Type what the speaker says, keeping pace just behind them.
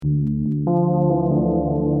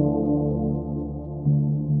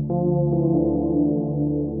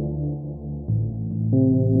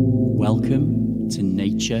Welcome to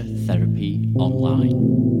Nature Therapy Online.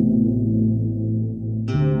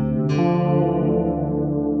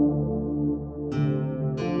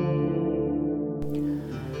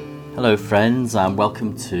 Hello friends, and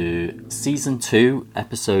welcome to Season 2,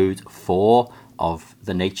 Episode 4 of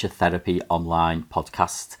the Nature Therapy Online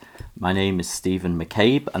podcast. My name is Stephen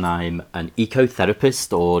McCabe and I'm an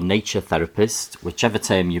ecotherapist or nature therapist, whichever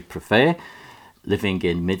term you prefer, living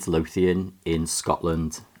in Midlothian in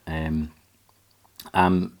Scotland.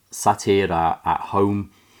 I'm sat here at home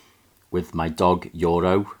with my dog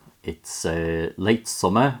Yoro. It's late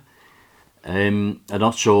summer. I'm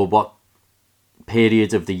not sure what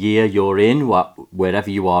period of the year you're in, wherever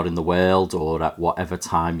you are in the world or at whatever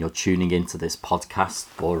time you're tuning into this podcast.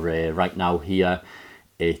 But right now here,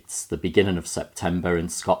 it's the beginning of September in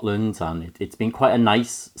Scotland, and it's been quite a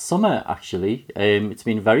nice summer actually. It's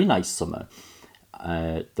been a very nice summer.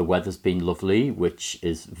 The weather's been lovely, which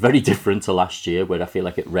is very different to last year where I feel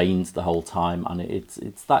like it rained the whole time, and it's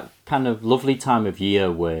that kind of lovely time of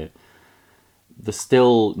year where there's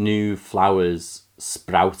still new flowers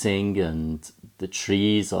sprouting and the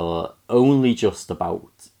trees are only just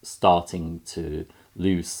about starting to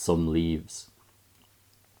lose some leaves.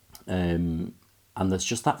 And there's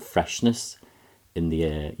just that freshness in the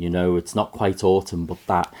air, you know. It's not quite autumn, but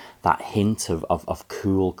that hint of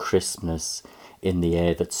cool crispness in the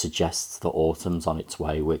air that suggests that autumn's on its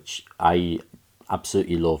way, which I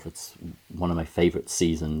absolutely love. It's one of my favourite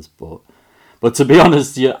seasons, but to be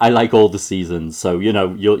honest, yeah, I like all the seasons. So, you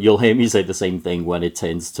know, you'll hear me say the same thing when it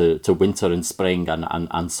turns to winter and spring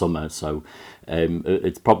and summer. So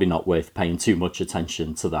it's probably not worth paying too much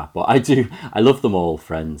attention to that. But I love them all,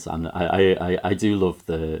 friends. And I do love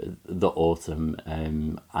the autumn.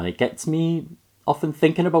 And it gets me often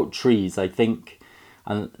thinking about trees, I think,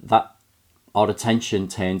 and that our attention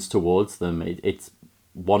turns towards them. It's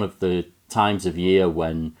one of the times of year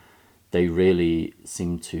when they really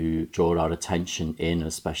seem to draw our attention in,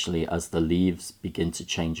 especially as the leaves begin to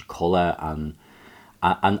change colour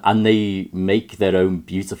and they make their own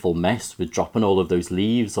beautiful mess with dropping all of those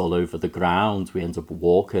leaves all over the ground. We end up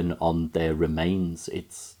walking on their remains.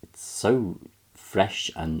 It's so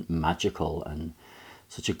fresh and magical and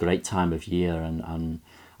such a great time of year. And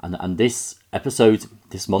this episode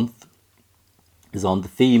this month is on the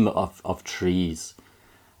theme of trees,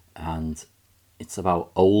 and it's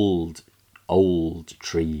about old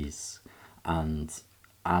trees, and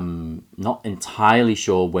I'm not entirely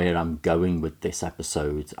sure where I'm going with this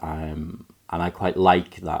episode. And I quite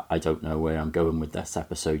like that I don't know where I'm going with this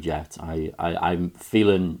episode yet. I'm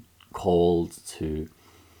feeling called to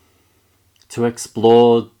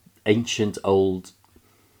explore ancient old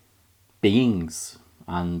beings,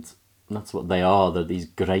 and that's what they are. They're these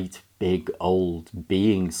great big old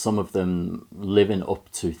beings, some of them living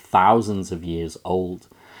up to thousands of years old.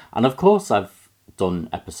 And of course I've done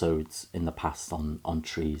episodes in the past on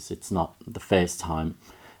trees. It's not the first time.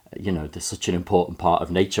 You know, they're such an important part of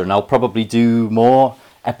nature, and I'll probably do more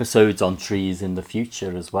episodes on trees in the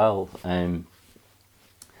future as well. But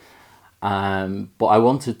I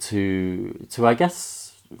wanted to I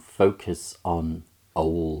guess focus on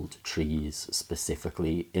old trees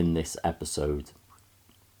specifically in this episode,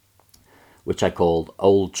 which I called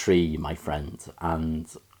Old Tree, My Friend. And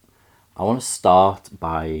I want to start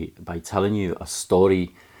by telling you a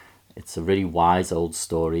story. It's a really wise old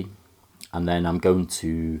story. And then I'm going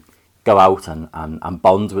to go out and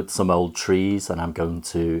bond with some old trees, and I'm going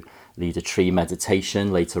to lead a tree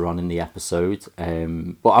meditation later on in the episode.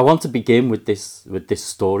 But I want to begin with this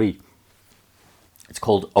story. It's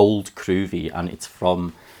called Old Croovy, and it's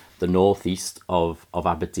from the northeast of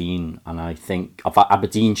Aberdeen, and I think of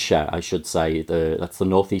Aberdeenshire, I should say. That's the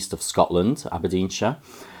northeast of Scotland, Aberdeenshire,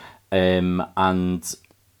 and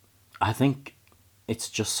I think it's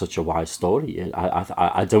just such a wise story.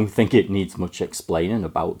 I don't think it needs much explaining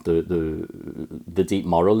about the deep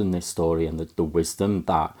moral in this story and the wisdom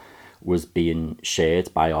that was being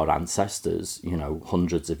shared by our ancestors, you know,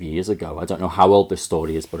 hundreds of years ago. I don't know how old this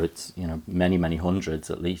story is, but it's, you know, many hundreds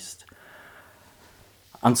at least.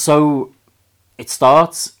 And so it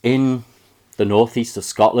starts in the northeast of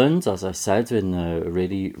Scotland, as I said, in a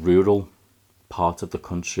really rural part of the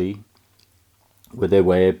country, where there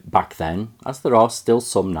were back then, as there are still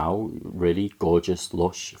some now, really gorgeous,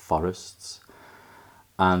 lush forests.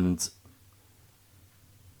 And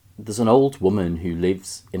there's an old woman who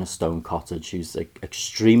lives in a stone cottage who's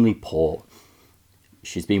extremely poor.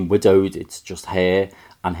 She's been widowed. It's just her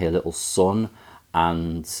and her little son,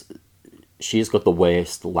 and she has got the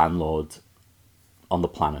worst landlord on the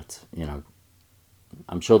planet. You know,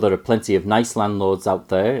 I'm sure there are plenty of nice landlords out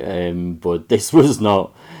there, but this was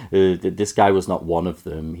not. This guy was not one of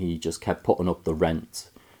them. He just kept putting up the rent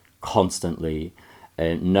constantly,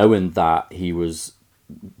 knowing that he was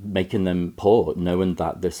making them poor, knowing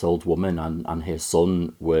that this old woman and her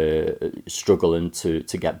son were struggling to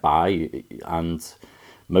get by, and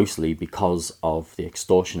mostly because of the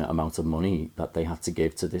extortionate amount of money that they had to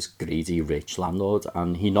give to this greedy rich landlord.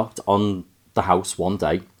 And he knocked on the house one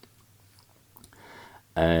day,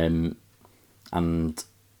 and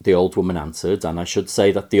the old woman answered. And I should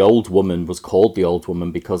say that the old woman was called the old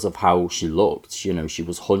woman because of how she looked. You know, she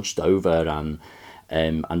was hunched over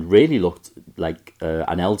and really looked like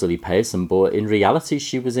an elderly person, but in reality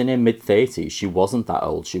she was in her mid-30s. She wasn't that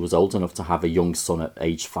old. She was old enough to have a young son at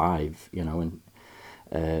age 5, you know. And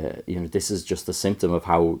this is just a symptom of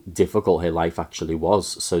how difficult her life actually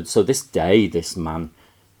was. So this day, this man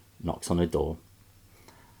knocks on her door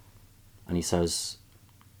and he says,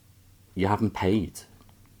 "You haven't paid."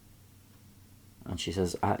 And she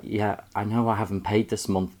says, "Yeah, I know I haven't paid this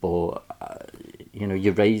month, but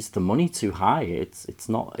you raised the money too high. It's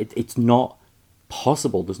not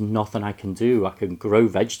possible. There's nothing I can do. I can grow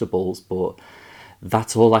vegetables, but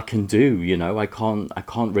that's all I can do. You know, I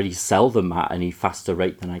can't really sell them at any faster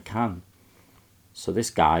rate than I can." So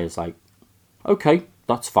this guy is like, "Okay,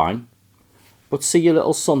 that's fine, but see your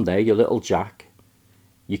little son there, your little Jack.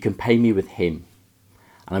 You can pay me with him,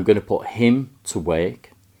 and I'm going to put him to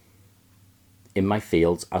work in my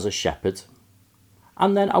fields as a shepherd,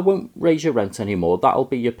 and then I won't raise your rent anymore. That'll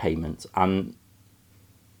be your payment." And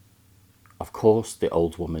of course the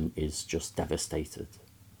old woman is just devastated.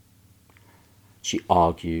 She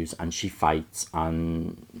argues and she fights,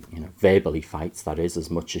 and verbally fights, that is, as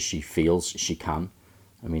much as she feels she can.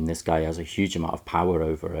 I mean, this guy has a huge amount of power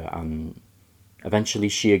over her, and eventually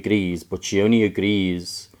she agrees, but she only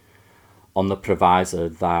agrees on the proviso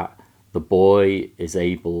that the boy is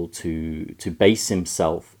able to base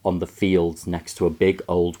himself on the fields next to a big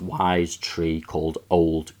old wise tree called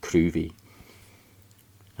Old Cruvy.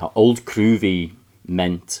 Now, Old Cruvy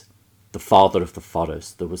meant the father of the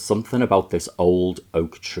forest. There was something about this old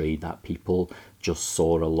oak tree that people just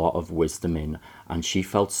saw a lot of wisdom in, and she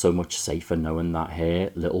felt so much safer knowing that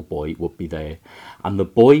her little boy would be there. And the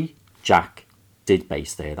boy, Jack, did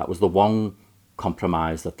base there. That was the one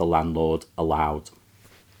compromise that the landlord allowed.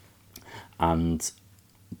 And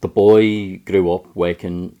the boy grew up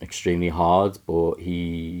working extremely hard, but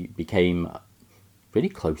he became really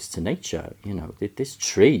close to nature. This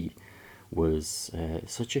tree was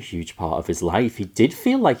such a huge part of his life. He did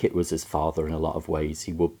feel like it was his father in a lot of ways.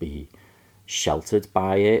 He would be sheltered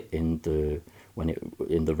by it in the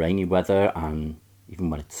rainy weather, and even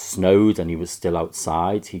when it snowed and he was still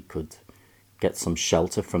outside, he could get some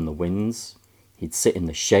shelter from the winds. He'd sit in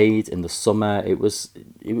the shade in the summer. It was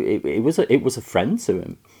a friend to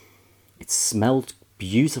him. It smelled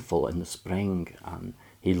beautiful in the spring, and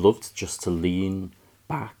he loved just to lean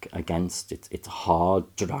back against its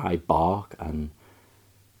hard, dry bark, and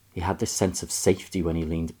he had this sense of safety when he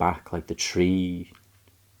leaned back, like the tree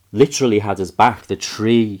literally had his back. The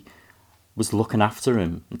tree was looking after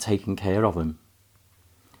him and taking care of him.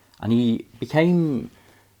 And he became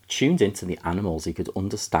tuned into the animals. He could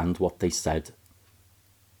understand what they said.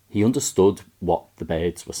 He understood what the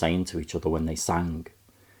birds were saying to each other when they sang.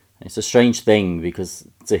 It's a strange thing, because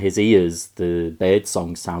to his ears, the bird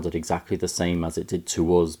song sounded exactly the same as it did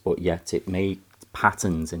to us, but yet it made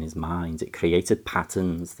patterns in his mind. It created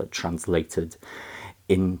patterns that translated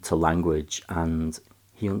into language, and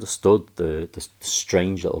he understood the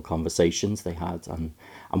strange little conversations they had. And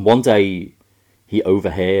one day he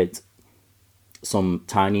overheard some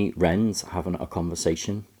tiny wrens having a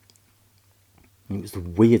conversation. And it was the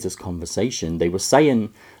weirdest conversation. They were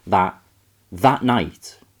saying that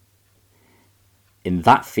night, in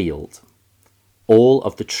that field, all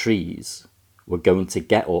of the trees were going to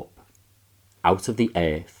get up out of the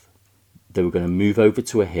earth. They were going to move over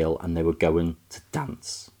to a hill, and they were going to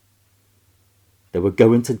dance. They were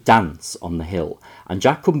going to dance on the hill. And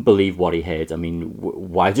Jack couldn't believe what he heard. I mean,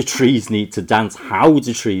 why do trees need to dance? How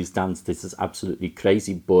do trees dance? This is absolutely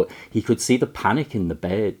crazy. But he could see the panic in the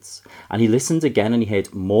birds. And he listened again, and he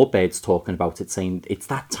heard more birds talking about it, saying, it's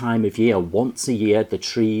that time of year. Once a year, the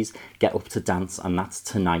trees get up to dance, and that's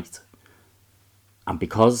tonight. And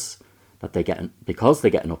because they're getting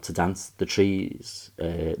up to dance,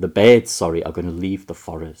 the birds, are going to leave the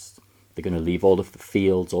forest. They're going to leave all of the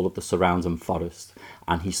fields, all of the surrounding forest.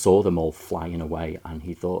 And he saw them all flying away, and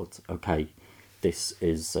he thought, okay, this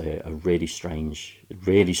is a really strange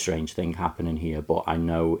thing happening here, but I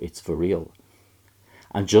know it's for real.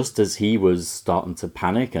 And just as he was starting to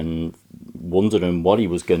panic and wondering what he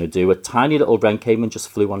was going to do, a tiny little wren came and just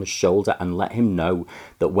flew on his shoulder and let him know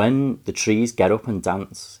that when the trees get up and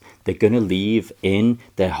dance, they're going to leave in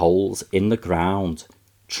their holes in the ground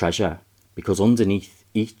treasure, because underneath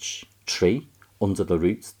each tree, under the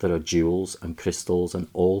roots, there are jewels and crystals and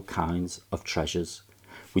all kinds of treasures.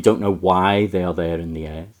 We don't know why they are there in the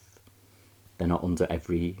earth. They're not under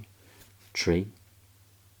every tree.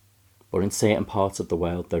 But in certain parts of the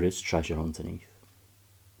world, there is treasure underneath.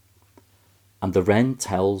 And the wren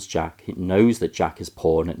tells Jack, it knows that Jack is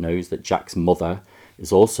poor, and it knows that Jack's mother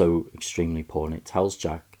is also extremely poor, and it tells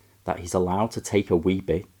Jack that he's allowed to take a wee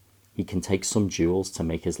bit. He can take some jewels to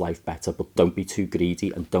make his life better, but don't be too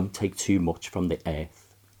greedy and don't take too much from the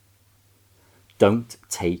earth. Don't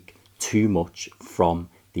take too much from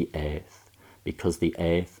the earth, because the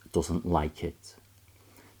earth doesn't like it.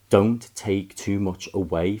 Don't take too much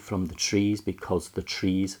away from the trees, because the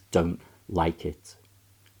trees don't like it.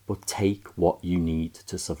 But take what you need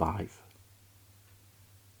to survive.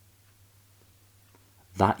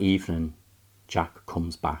 That evening, Jack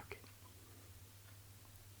comes back.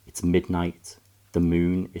 It's midnight. The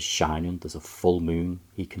moon is shining. There's a full moon.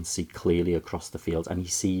 He can see clearly across the field, and he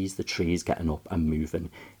sees the trees getting up and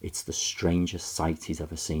moving. It's the strangest sight he's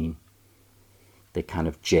ever seen. They're kind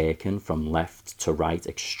of jerking from left to right,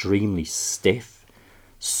 extremely stiff.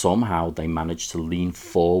 Somehow they manage to lean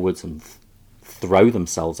forwards and throw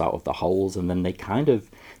themselves out of the holes, and then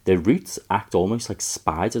their roots act almost like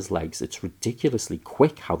spiders' legs. It's ridiculously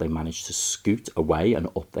quick how they manage to scoot away and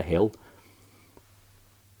up the hill.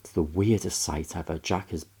 It's the weirdest sight ever.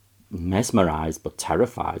 Jack is mesmerised but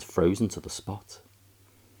terrified, frozen to the spot.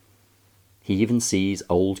 He even sees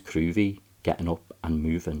old Croovy getting up and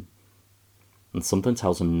moving. And something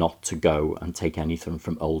tells him not to go and take anything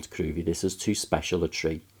from old Croovy. This is too special a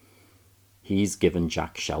tree. He's given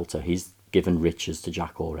Jack shelter. He's given riches to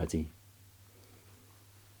Jack already.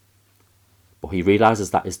 But he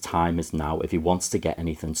realises that his time is now if he wants to get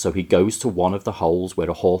anything. So he goes to one of the holes where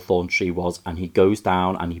a hawthorn tree was, and he goes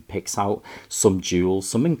down and he picks out some jewels,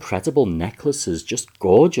 some incredible necklaces, just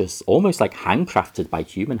gorgeous, almost like handcrafted by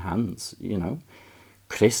human hands, you know.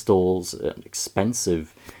 Crystals,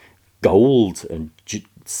 expensive gold and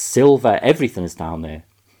silver, everything is down there.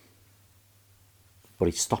 But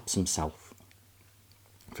he stops himself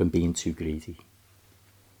from being too greedy.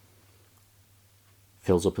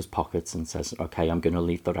 Fills up his pockets and says, okay, I'm going to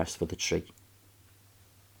leave the rest for the tree,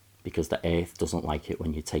 because the earth doesn't like it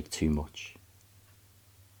when you take too much.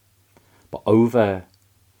 But over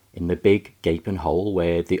in the big gaping hole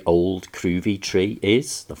where the old Croovy tree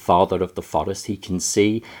is, the father of the forest, he can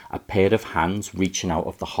see a pair of hands reaching out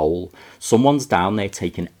of the hole. Someone's down there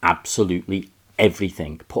taking absolutely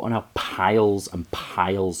everything, putting out piles and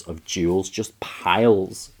piles of jewels, just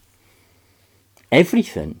piles.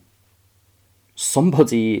 Everything.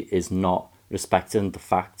 Somebody is not respecting the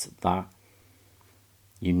fact that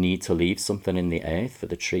you need to leave something in the earth for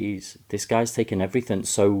the trees. This guy's taking everything.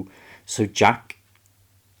 So Jack,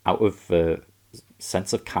 out of a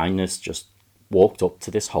sense of kindness, just walked up to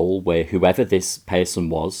this hole where whoever this person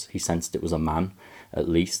was, he sensed it was a man at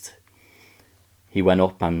least. He went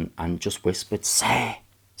up and just whispered, Sir,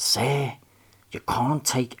 you can't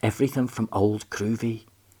take everything from old Croovy.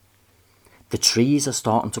 The trees are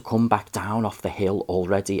starting to come back down off the hill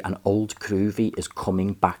already, and old Croovy is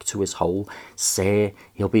coming back to his hole. Sir,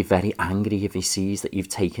 he'll be very angry if he sees that you've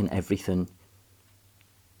taken everything.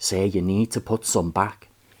 Sir, you need to put some back.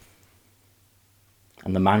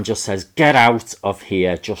 And the man just says, get out of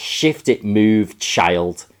here. Just shift it, move,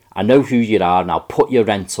 child. I know who you are now. Put your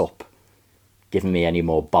rent up. Giving me any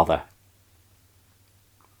more bother.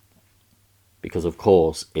 Because, of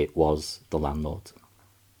course, it was the landlord.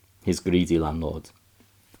 His greedy landlord.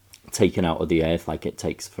 Taken out of the earth like it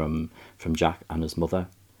takes from Jack and his mother.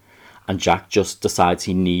 And Jack just decides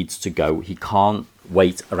he needs to go. He can't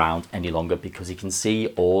wait around any longer, because he can see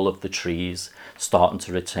all of the trees starting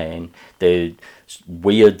to return the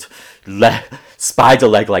weird spider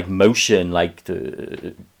leg-like motion, like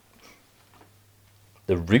the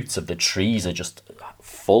roots of the trees are just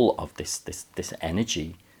full of this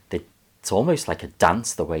energy. It's almost like a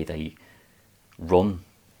dance, the way they run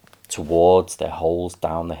towards their holes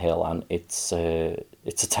down the hill, and it's a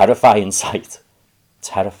terrifying sight.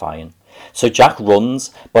 Terrifying. So Jack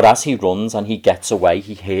runs, but as he runs and he gets away,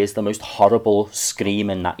 he hears the most horrible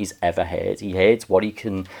screaming that he's ever heard. He hears what he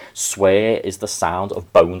can swear is the sound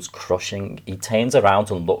of bones crushing. He turns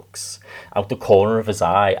around and looks out the corner of his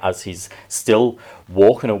eye as he's still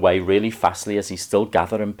walking away really fastly, as he's still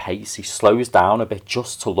gathering pace. He slows down a bit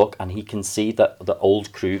just to look, and he can see that the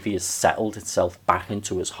old Croovy has settled itself back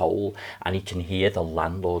into his hole, and he can hear the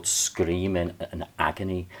landlord screaming in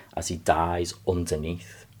agony as he dies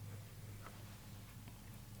underneath.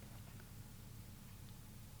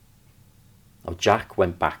 Now, Jack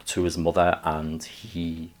went back to his mother and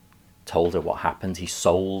he told her what happened. He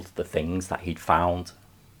sold the things that he'd found.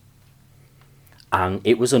 And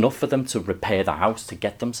it was enough for them to repair the house, to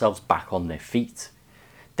get themselves back on their feet.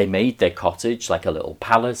 They made their cottage like a little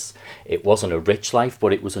palace. It wasn't a rich life,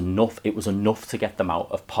 but it was enough. It was enough to get them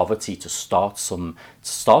out of poverty, to start some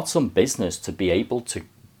business, to be able to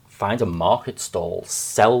find a market stall,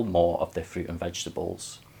 sell more of their fruit and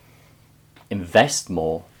vegetables, invest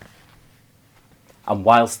more. And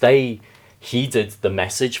whilst they heeded the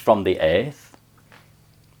message from the earth,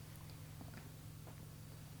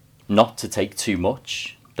 not to take too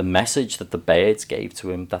much, the message that the birds gave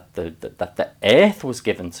to him, that the earth was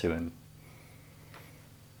given to him,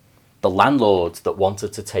 the landlord that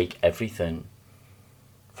wanted to take everything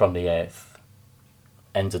from the earth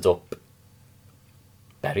ended up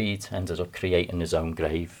buried, ended up creating his own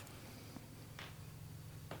grave.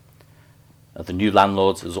 The new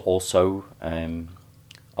landlord was also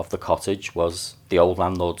of the cottage was the old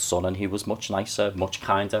landlord's son, and he was much nicer, much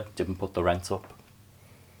kinder, didn't put the rent up.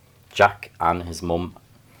 Jack and his mum,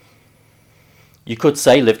 you could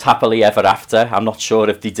say, lived happily ever after. I'm not sure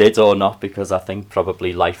if they did or not, because I think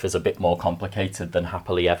probably life is a bit more complicated than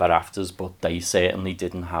happily ever afters, but they certainly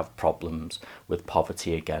didn't have problems with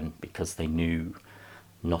poverty again, because they knew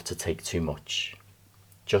not to take too much,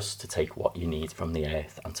 just to take what you need from the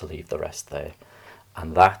earth and to leave the rest there.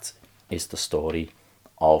 And that is the story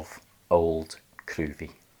of Old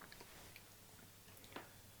Croovy.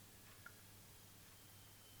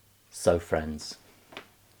 So friends,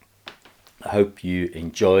 I hope you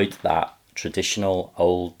enjoyed that traditional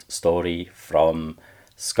old story from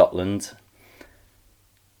Scotland.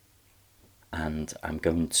 And I'm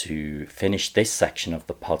going to finish this section of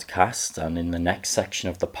the podcast, and in the next section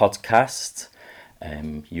of the podcast,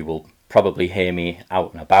 you will probably hear me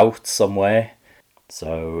out and about somewhere.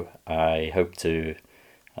 So I hope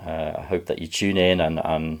that you tune in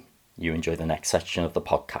and you enjoy the next section of the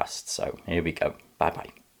podcast. So here we go. Bye bye.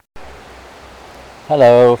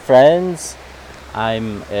 Hello friends.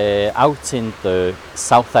 I'm out in the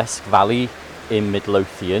South Esk Valley in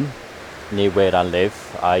Midlothian, near where I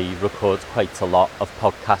live. I record quite a lot of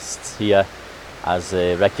podcasts here, as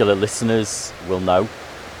regular listeners will know,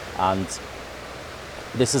 and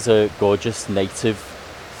this is a gorgeous native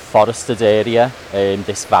forested area in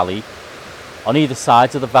this valley. On either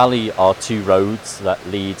side of the valley are two roads that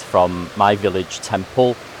lead from my village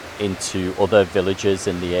Temple into other villages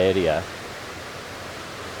in the area.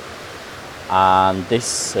 And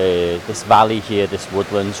this valley here, this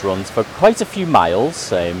woodlands, runs for quite a few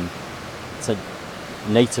miles. It's a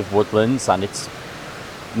native woodlands, and it's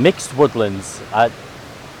mixed woodlands at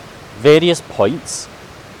various points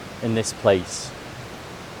in this place.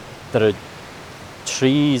 There are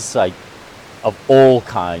trees of all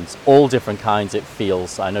kinds, all different kinds. It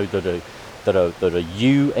feels. I know there are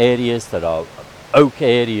yew areas, there are oak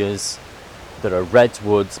areas, there are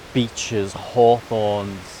redwoods, beeches,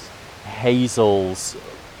 hawthorns, hazels,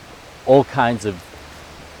 all kinds of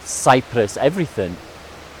cypress, everything.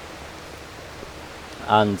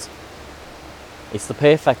 And it's the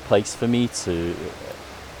perfect place for me to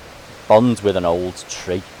bond with an old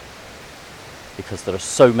tree, because there are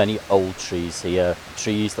so many old trees here,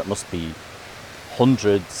 trees that must be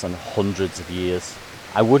hundreds and hundreds of years.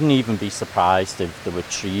 I wouldn't even be surprised if there were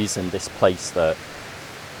trees in this place that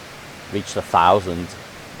reached 1,000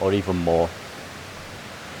 or even more.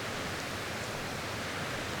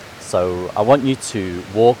 So I want you to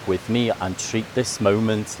walk with me and treat this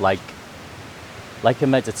moment like a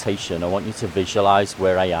meditation. I want you to visualize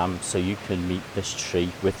where I am so you can meet this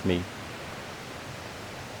tree with me.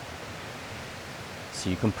 So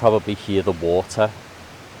you can probably hear the water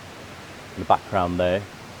in the background there.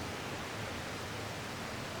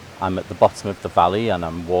 I'm at the bottom of the valley and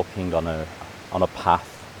I'm walking on a path.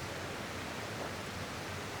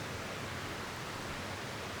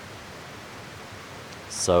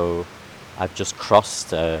 So I've just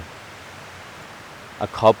crossed a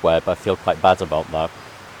cobweb. I feel quite bad about that,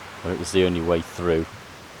 but it was the only way through.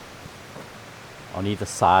 On either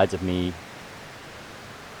side of me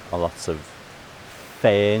are lots of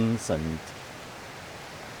ferns and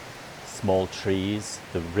small trees.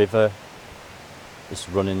 The river is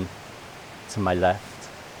running to my left.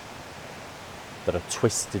 There are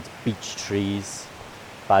twisted beech trees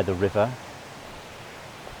by the river.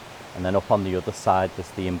 And then up on the other side, there's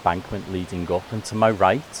the embankment leading up. And to my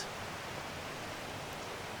right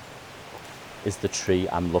is the tree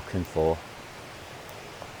I'm looking for.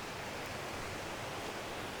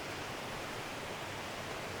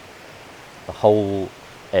 The whole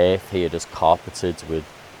earth here is carpeted with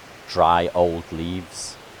dry old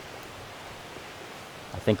leaves.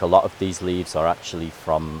 I think a lot of these leaves are actually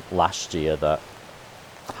from last year that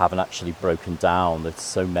haven't actually broken down. There's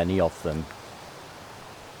so many of them.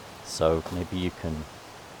 So maybe you can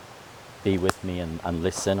be with me and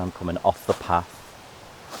listen. I'm coming off the path,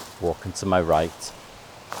 walking to my right.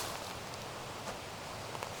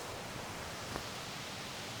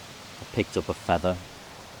 I picked up a feather.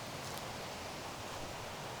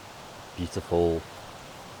 Beautiful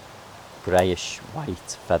greyish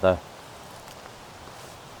white feather.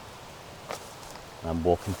 I'm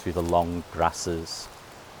walking through the long grasses,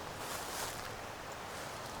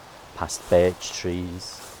 past birch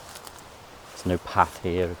trees. There's no path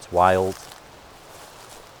here, it's wild.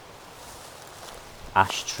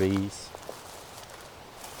 Ash trees,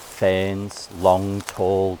 ferns, long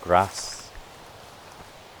tall grass.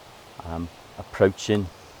 I'm approaching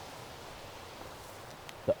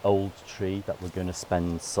the old tree that we're going to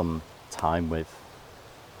spend some time with.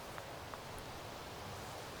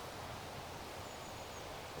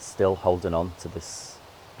 Still holding on to this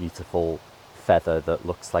beautiful feather that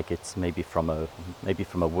looks like it's maybe from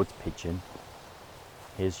a wood pigeon.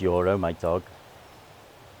 Here's Yoro, my dog.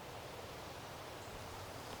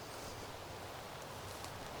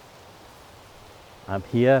 I'm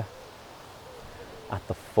here at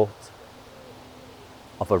the foot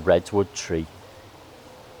of a redwood tree.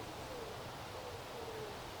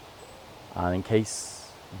 And in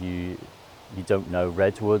case you don't know,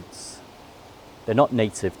 redwoods, they're not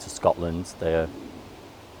native to Scotland. They're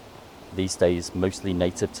these days mostly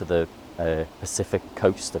native to the Pacific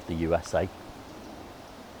coast of the USA.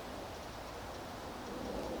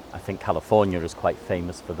 I think California is quite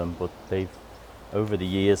famous for them, but they've, over the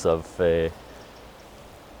years of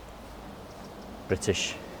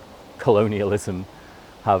British colonialism,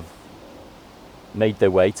 have made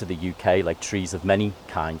their way to the UK like trees of many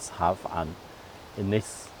kinds have. And in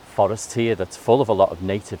this forest here that's full of a lot of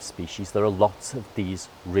native species, there are lots of these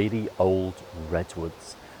really old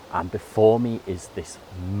redwoods. And before me is this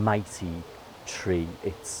mighty tree.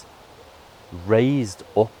 It's raised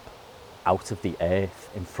up out of the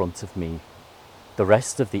earth in front of me. The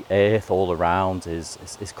rest of the earth all around is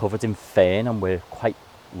covered in fern, and we're quite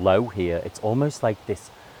low here. It's almost like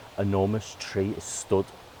this enormous tree is stood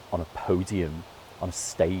on a podium, on a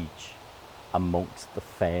stage, amongst the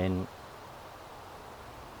fern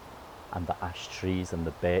and the ash trees and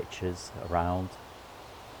the birches around.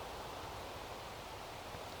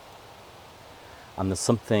 And there's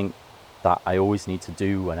something that I always need to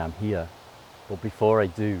do when I'm here. But before I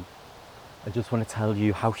do, I just want to tell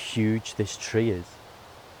you how huge this tree is.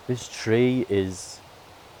 This tree is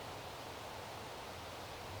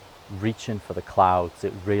reaching for the clouds.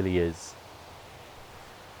 It really is.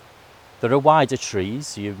 There are wider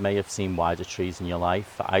trees. You may have seen wider trees in your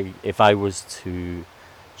life. If I was to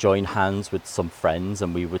join hands with some friends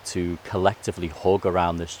and we were to collectively hug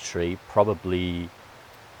around this tree, probably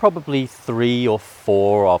 3 or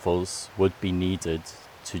 4 of us would be needed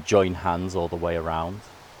to join hands all the way around.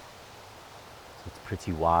 So it's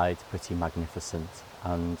pretty wide, pretty magnificent.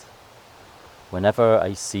 And whenever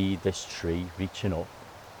I see this tree reaching up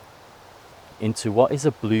into what is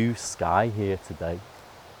a blue sky here today,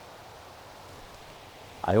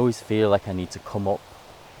 I always feel like I need to come up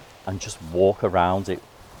and just walk around it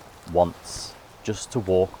once, just to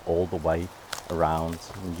walk all the way around.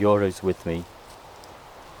 And Yoro's with me.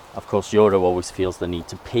 Of course, Yoro always feels the need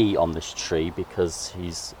to pee on this tree because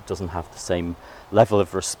he doesn't have the same level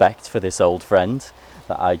of respect for this old friend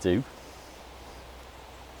that I do.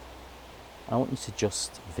 I want you to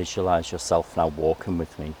just visualize yourself now walking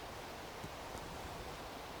with me.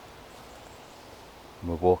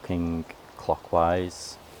 We're walking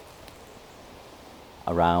clockwise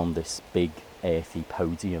around this big earthy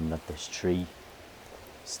podium that this tree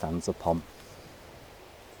stands upon.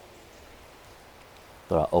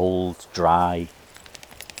 There are old, dry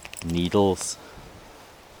needles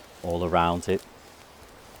all around it,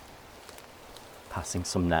 passing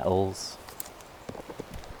some nettles,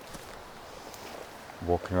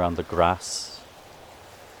 walking around the grass.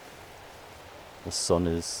 The sun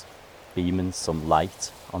is beaming some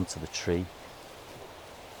light onto the tree.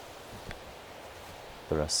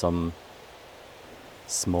 There are some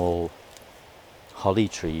small holly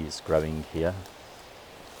trees growing here.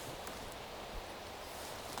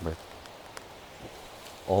 We've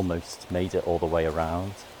almost made it all the way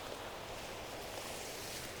around.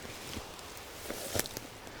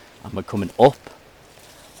 And we're coming up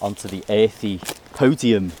onto the earthy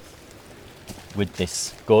podium with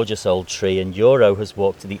this gorgeous old tree, and Euro has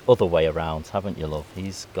walked the other way around, haven't you, love?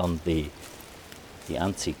 He's gone the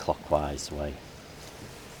anti-clockwise way.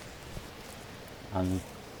 And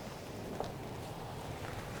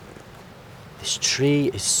this tree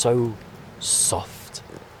is so soft.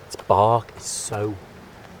 Its bark is so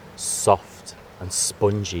soft and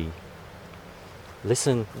spongy.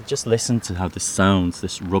 Just listen to how this sounds,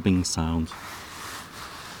 this rubbing sound.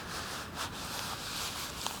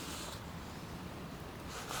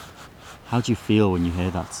 How do you feel when you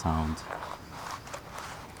hear that sound?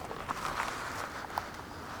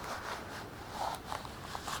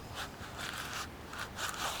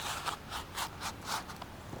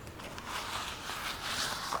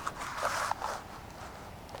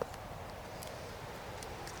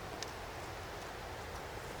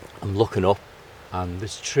 I'm looking up, and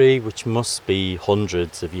this tree, which must be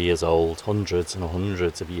hundreds of years old, hundreds and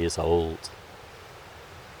hundreds of years old,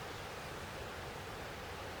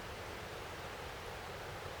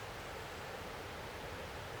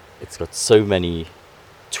 it's got so many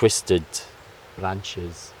twisted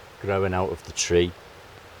branches growing out of the tree.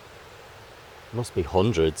 It must be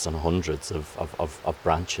hundreds and hundreds of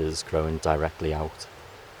branches growing directly out.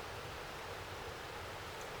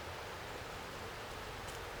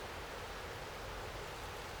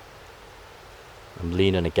 I'm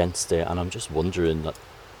leaning against it, and I'm just wondering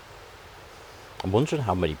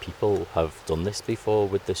how many people have done this before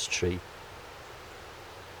with this tree.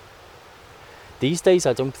 These days,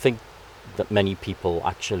 I don't think that many people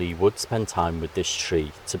actually would spend time with this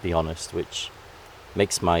tree, to be honest, which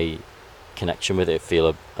makes my connection with it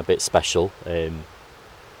feel a bit special.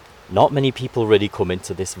 Not many people really come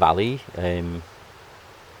into this valley.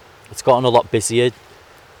 It's gotten a lot busier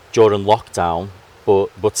during lockdown,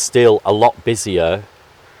 but still a lot busier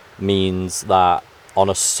means that on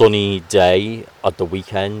a sunny day at the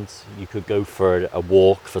weekend, you could go for a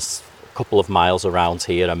walk for a couple of miles around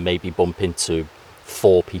here and maybe bump into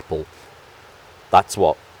 4 people. That's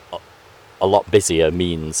what a lot busier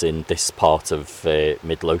means in this part of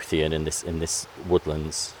Midlothian, in this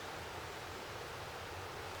woodlands.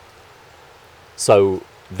 So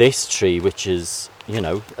this tree, which is,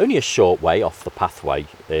 only a short way off the pathway,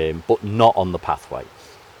 but not on the pathway,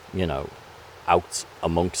 out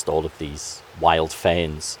amongst all of these wild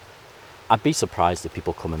ferns. I'd be surprised if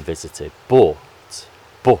people come and visit it, but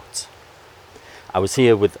I was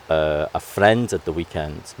here with a friend at the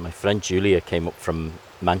weekend. My friend Julia came up from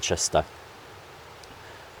Manchester,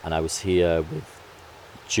 and I was here with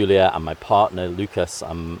Julia and my partner Lucas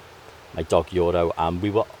and my dog Euro, and we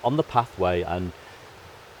were on the pathway, and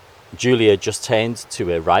Julia just turned to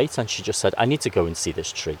her right and she just said, "I need to go and see this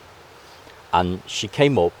tree." And she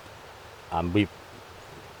came up, and we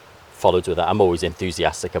followed with her. I'm always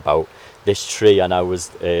enthusiastic about this tree, and I was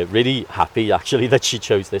really happy actually that she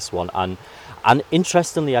chose this one. And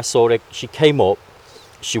interestingly, I saw her, she came up,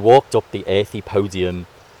 she walked up the earthy podium,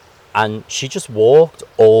 and she just walked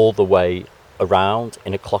all the way around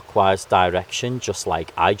in a clockwise direction, just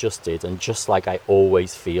like I just did, and just like I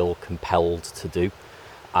always feel compelled to do.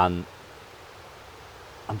 And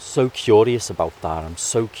I'm so curious about that. I'm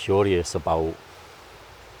so curious about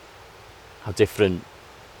how different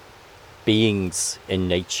beings in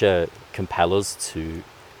nature compel us to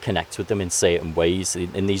connect with them in certain ways,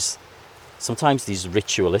 in these sometimes these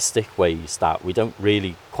ritualistic ways that we don't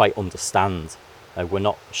really quite understand. We're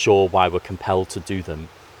not sure why we're compelled to do them.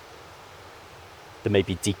 There may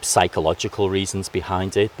be deep psychological reasons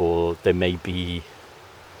behind it, or there may be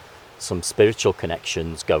some spiritual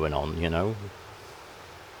connections going on,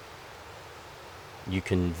 You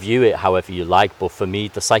can view it however you like, but for me,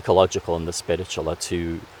 the psychological and the spiritual are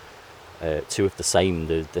two of the same.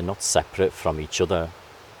 They're not separate from each other.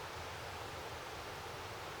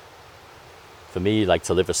 For me, like,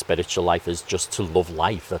 to live a spiritual life is just to love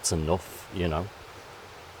life. That's enough,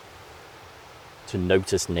 to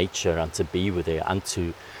notice nature and to be with it, and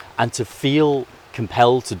to feel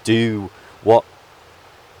compelled to do what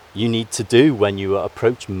you need to do when you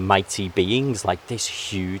approach mighty beings like this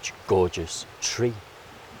huge, gorgeous tree,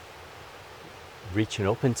 reaching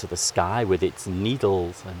up into the sky with its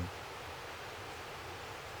needles and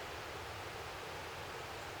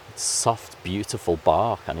its soft, beautiful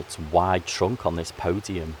bark and its wide trunk on this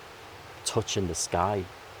podium, touching the sky.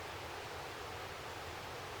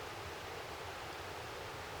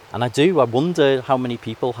 And I wonder how many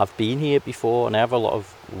people have been here before, and I have a lot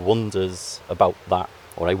of wonders about that,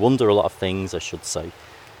 or I wonder a lot of things, I should say,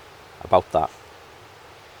 about that.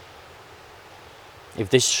 If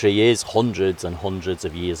this tree is hundreds and hundreds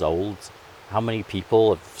of years old, how many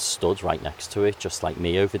people have stood right next to it, just like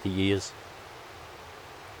me, over the years?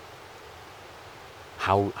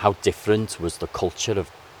 How different was the culture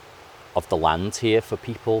of the land here for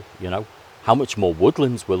people, you know? How much more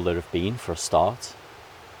woodlands will there have been for a start?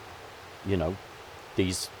 You know,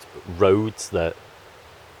 these roads that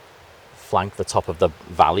flank the top of the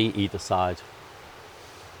valley either side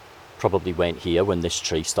probably weren't here when this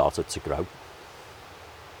tree started to grow.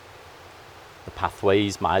 The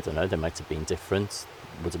pathways, I don't know, they might have been different.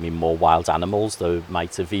 Would have been more wild animals. There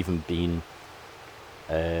might have even been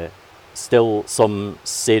still some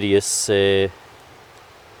serious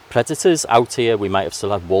predators out here. We might have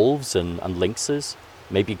still had wolves and lynxes.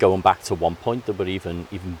 Maybe going back to one point there were even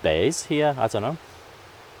bears here, I don't know.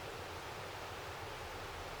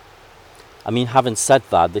 I mean, having said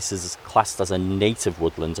that, this is classed as a native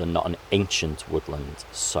woodland and not an ancient woodland.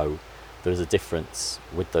 So there's a difference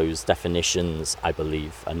with those definitions, I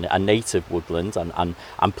believe. A native woodland, and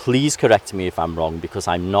please correct me if I'm wrong, because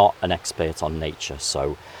I'm not an expert on nature.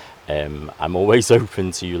 So I'm always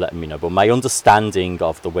open to you letting me know. But my understanding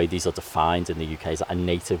of the way these are defined in the UK is that a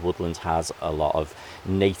native woodland has a lot of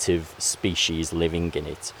native species living in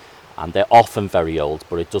it. And they're often very old,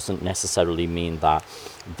 but it doesn't necessarily mean that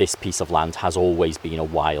this piece of land has always been a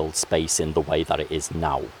wild space in the way that it is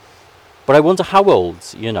now. But I wonder how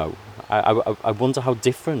old, you know. I wonder how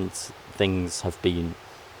different things have been.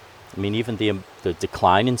 I mean, even the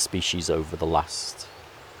decline in species over the last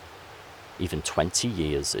even 20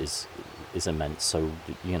 years is immense. So,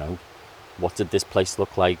 you know, what did this place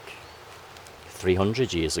look like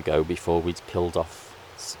 300 years ago before we'd killed off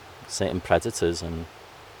certain predators, and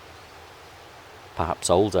perhaps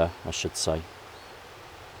older, I should say.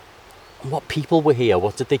 And what people were here,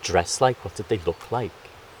 what did they dress like? What did they look like?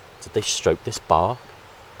 Did they stroke this bark?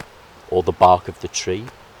 Or the bark of the tree?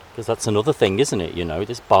 Because that's another thing, isn't it? You know,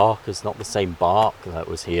 this bark is not the same bark that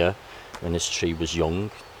was here when this tree was young.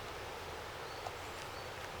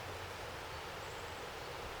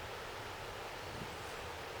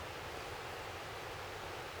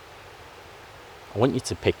 I want you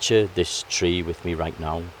to picture this tree with me right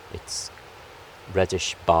now. It's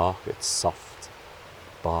reddish bark, it's soft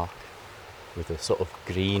bark with a sort of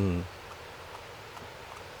green,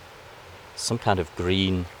 some kind of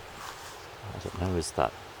green, I don't know, is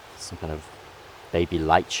that some kind of baby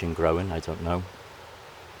lichen growing? I don't know.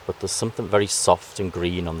 But there's something very soft and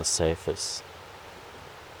green on the surface,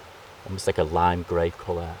 almost like a lime grey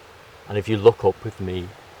colour. And if you look up with me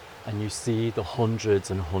and you see the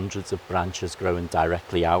hundreds and hundreds of branches growing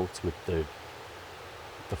directly out with the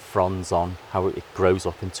fronds on, how it grows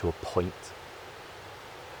up into a point.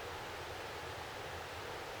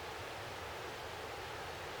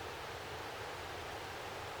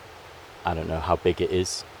 I don't know how big it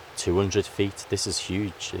is, 200 feet. This is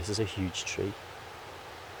huge. This is a huge tree.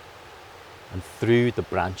 And through the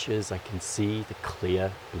branches I can see the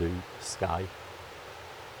clear blue sky.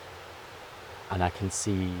 And I can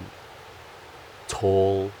see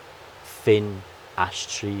tall, thin ash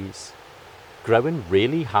trees growing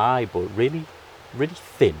really high, but really, really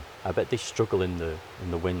thin. I bet they struggle in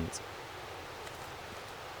the wind.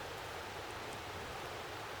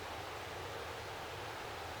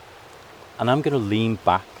 And I'm going to lean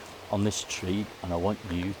back on this tree, and I want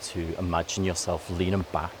you to imagine yourself leaning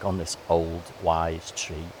back on this old, wise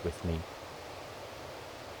tree with me.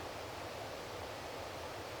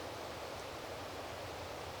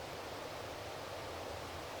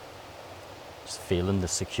 Just feeling the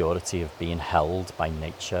security of being held by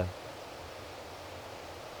nature,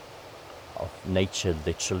 of nature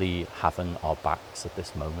literally having our backs at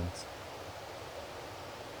this moment.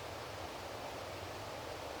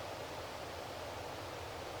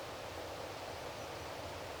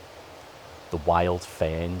 The wild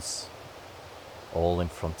ferns all in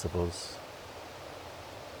front of us,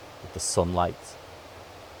 with the sunlight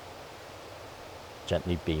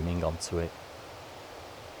gently beaming onto it,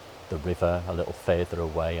 the river a little further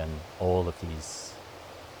away, and all of these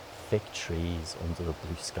thick trees under the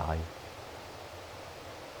blue sky.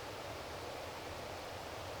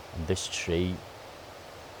 And this tree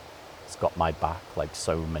has got my back, like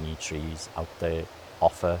so many trees out there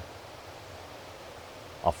offer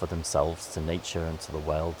themselves to nature and to the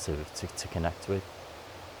world to connect with.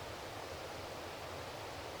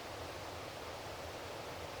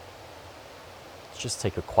 Let's just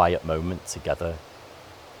take a quiet moment together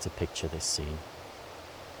to picture this scene.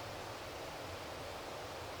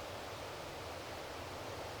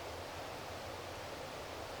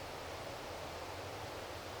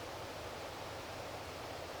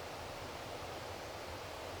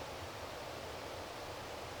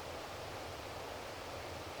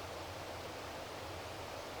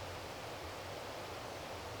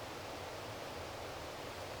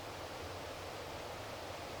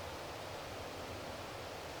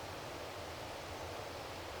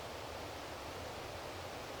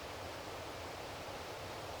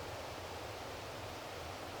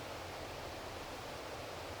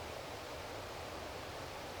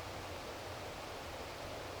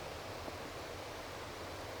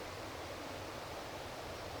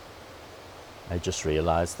 I just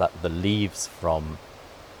realised that the leaves from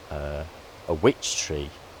a witch tree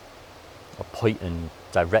are pointing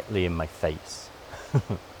directly in my face.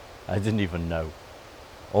 I didn't even know.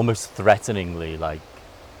 Almost threateningly, like,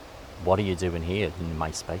 what are you doing here in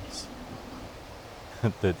my space?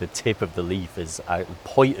 The tip of the leaf is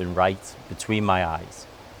pointing right between my eyes.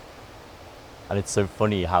 And it's so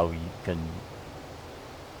funny how you can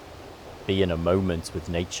be in a moment with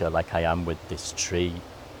nature like I am with this tree,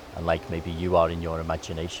 and like maybe you are in your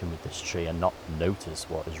imagination with this tree, and not notice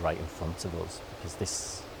what is right in front of us, because this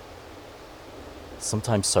is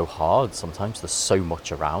sometimes so hard. Sometimes there's so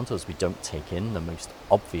much around us we don't take in the most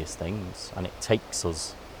obvious things, and it takes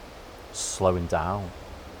us slowing down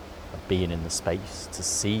and being in the space to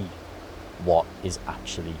see what is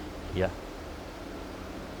actually here.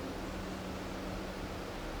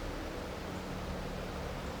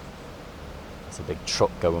 There's a big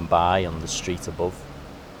truck going by on the street above,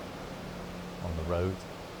 on the road.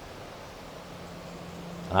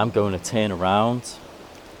 And I'm going to turn around.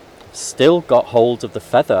 I've still got hold of the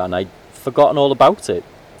feather and I'd forgotten all about it.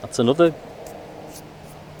 That's another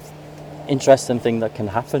interesting thing that can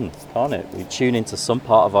happen, can't it? We tune into some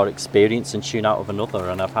part of our experience and tune out of another.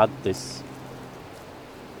 And I've had this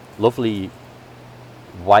lovely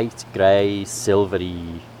white, grey,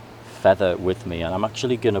 silvery feather with me, and I'm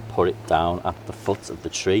actually going to put it down at the foot of the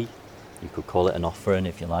tree. You could call it an offering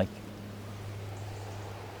if you like.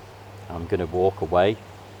 I'm going to walk away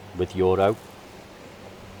with Yoro.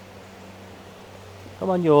 Come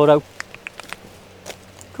on, Yoro.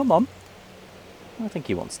 Come on. I think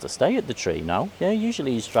he wants to stay at the tree now. Yeah,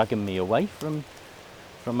 usually he's dragging me away from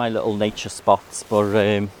my little nature spots, but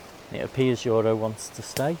it appears Yoro wants to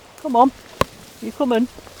stay. Come on. You coming?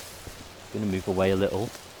 I'm going to move away a little.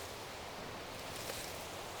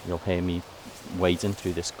 You'll hear me wading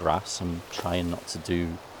through this grass. I'm trying not to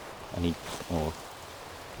do I'm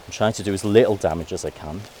trying to do as little damage as I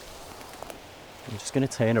can. I'm just going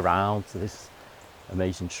to turn around to this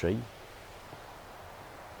amazing tree.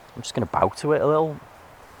 I'm just going to bow to it a little.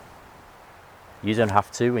 You don't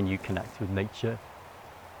have to when you connect with nature.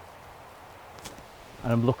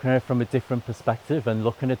 And I'm looking at it from a different perspective and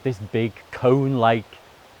looking at this big cone, like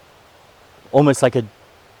almost like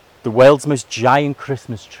the world's most giant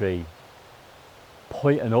Christmas tree,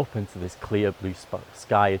 pointing up into this clear blue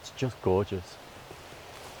sky. It's just gorgeous.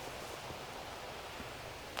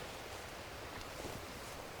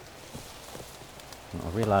 And I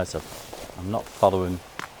realise that I'm not following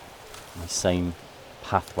my same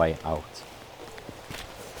pathway out.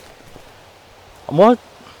 And what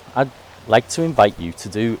I'd like to invite you to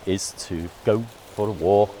do is to go for a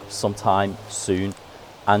walk sometime soon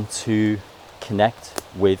and to connect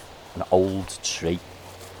with an old tree.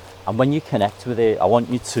 And when you connect with it, I want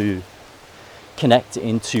you to connect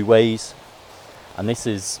in two ways. And this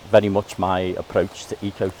is very much my approach to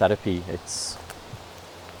ecotherapy. It's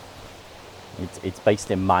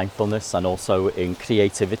based in mindfulness and also in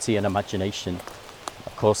creativity and imagination.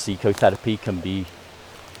 Of course, ecotherapy can be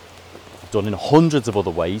done in hundreds of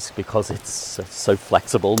other ways because it's so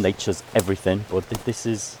flexible. Nature's everything. But this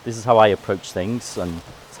is how I approach things, and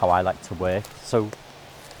it's how I like to work. So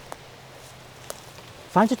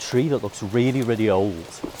find a tree that looks really, really old.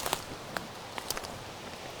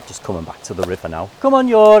 Just coming back to the river now. Come on,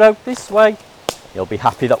 Yoro, this way. You'll be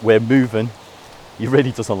happy that we're moving. He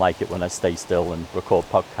really doesn't like it when I stay still and record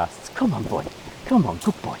podcasts. Come on, boy. Come on,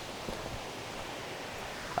 good boy.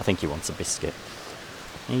 I think he wants a biscuit.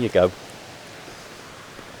 Here you go.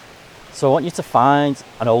 So I want you to find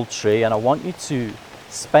an old tree, and I want you to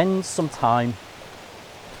spend some time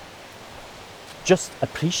just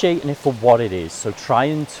appreciating it for what it is. So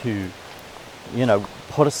trying to,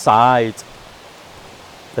 put aside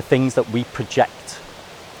the things that we project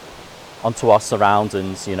onto our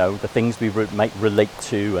surroundings, the things we might relate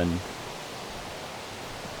to, and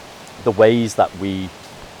the ways that we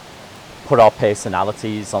put our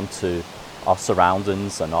personalities onto our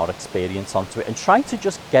surroundings and our experience onto it, and try to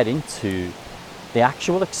just get into the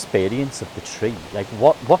actual experience of the tree. Like,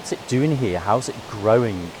 what's it doing here? How's it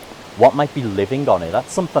growing? What might be living on it?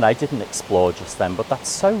 That's something I didn't explore just then, but that's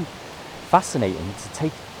so fascinating to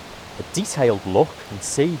take a detailed look and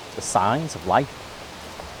see the signs of life.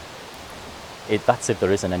 That's if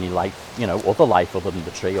there isn't any life, other life other than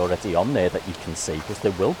the tree already on there that you can see, because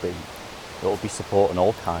there will be. There will be support and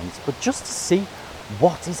all kinds. But just to see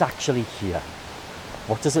what is actually here.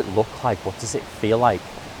 What does it look like? What does it feel like?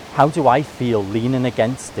 How do I feel leaning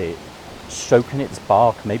against it, stroking its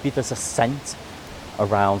bark? Maybe there's a scent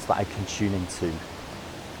around that I can tune into.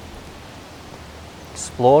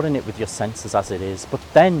 Exploring it with your senses as it is. But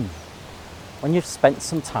then when you've spent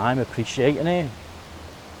some time appreciating it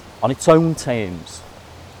on its own terms,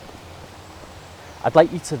 I'd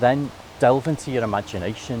like you to then delve into your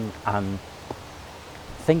imagination and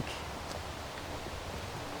think,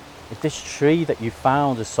 if this tree that you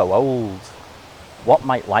found is so old, what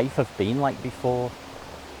might life have been like before?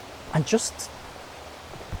 And just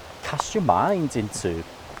cast your mind into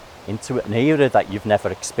an era that you've never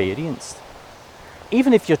experienced.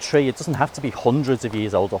 Even if your tree, it doesn't have to be hundreds of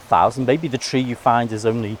years old or thousands. Maybe the tree you find is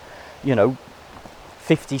only,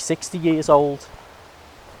 50, 60 years old.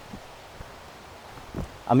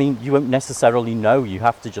 I mean, you won't necessarily know. You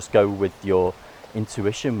have to just go with your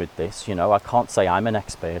intuition with this. I can't say I'm an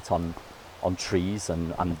expert on trees,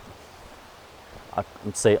 and I'm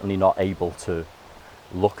certainly not able to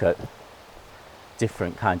look at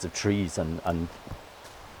different kinds of trees and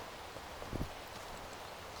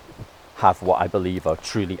have what I believe are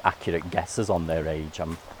truly accurate guesses on their age.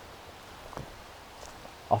 I'm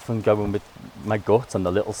often going with my gut and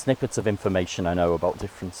the little snippets of information I know about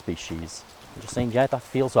different species. I'm just saying, yeah, that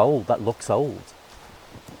feels old, that looks old.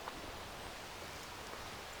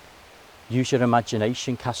 Use your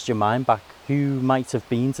imagination, cast your mind back. Who might have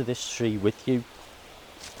been to this tree with you?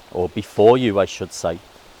 Or before you, I should say,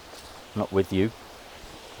 not with you.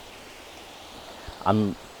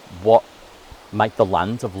 And what might the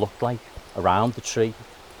land have looked like around the tree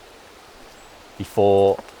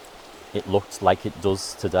before it looked like it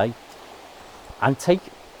does today? And take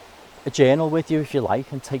a journal with you if you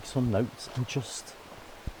like, and take some notes, and just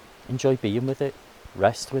enjoy being with it,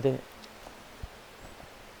 rest with it.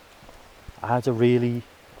 I had a really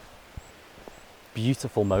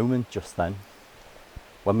beautiful moment just then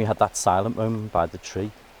when we had that silent moment by the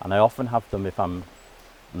tree, and I often have them if I'm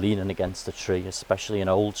leaning against a tree, especially an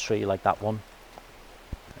old tree like that one.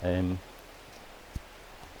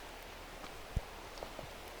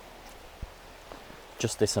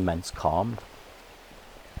 Just this immense calm.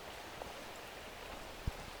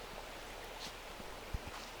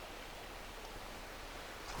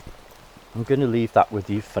 I'm going to leave that with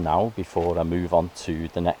you for now before I move on to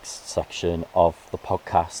the next section of the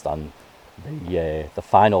podcast and the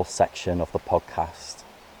final section of the podcast.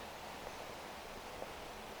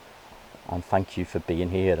 And thank you for being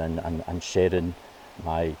here and sharing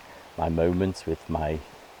my moments with my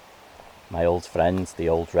old friends, the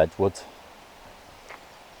old redwood.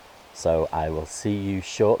 So I will see you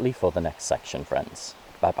shortly for the next section, friends.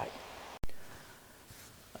 Bye bye.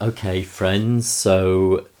 Okay, friends,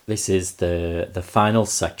 so this is the final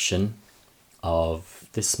section of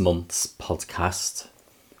this month's podcast,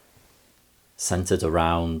 centered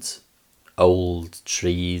around old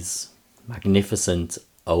trees, magnificent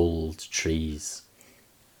old trees.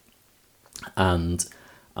 And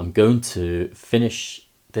I'm going to finish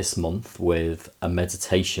this month with a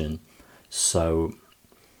meditation. So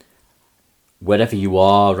wherever you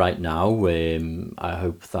are right now, I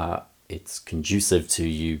hope that it's conducive to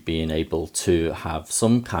you being able to have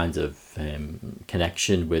some kind of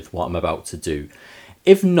connection with what I'm about to do.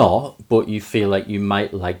 If not, but you feel like you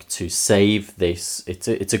might like to save this,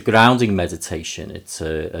 it's a grounding meditation. It's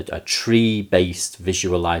a tree-based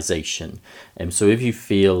visualization. So if you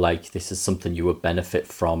feel like this is something you would benefit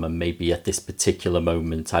from, and maybe at this particular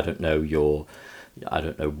moment, you're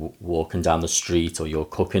walking down the street, or you're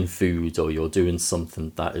cooking food, or you're doing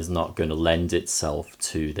something that is not going to lend itself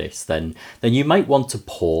to this, then you might want to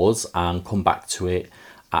pause and come back to it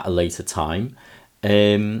at a later time.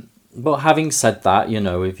 But having said that,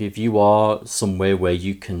 if you are somewhere where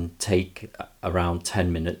you can take around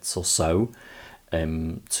 10 minutes or so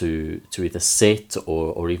to either sit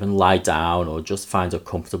or even lie down, or just find a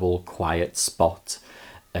comfortable, quiet spot,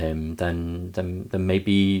 then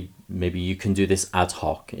maybe you can do this ad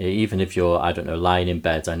hoc, even if you're, lying in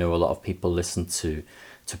bed. I know a lot of people listen to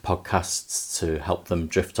podcasts to help them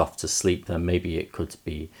drift off to sleep. Then maybe it could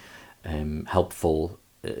be helpful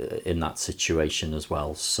in that situation as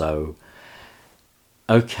well. So,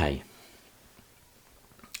 okay.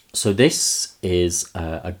 So this is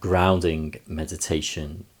a grounding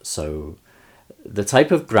meditation. So the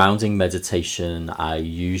type of grounding meditation I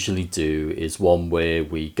usually do is one where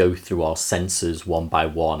we go through our senses one by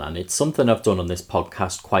one, and it's something I've done on this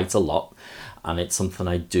podcast quite a lot, and it's something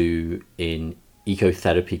I do in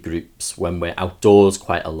ecotherapy groups when we're outdoors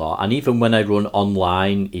quite a lot, and even when I run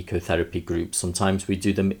online ecotherapy groups, sometimes we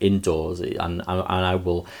do them indoors, and I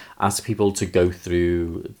will ask people to go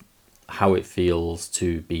through how it feels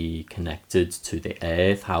to be connected to the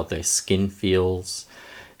earth, how their skin feels,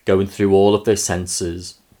 going through all of their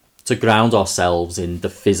senses, to ground ourselves in the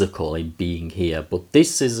physical, in being here. But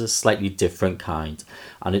this is a slightly different kind,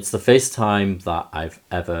 and it's the first time that I've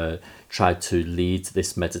ever tried to lead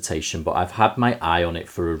this meditation. But I've had my eye on it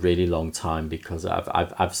for a really long time, because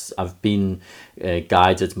I've been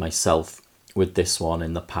guided myself with this one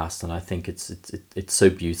in the past, and I think it's so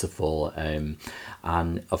beautiful.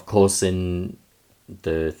 And of course,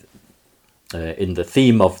 the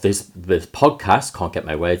theme of this podcast, can't get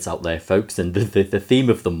my words out there, folks, and the theme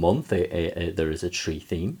of the month, there is a tree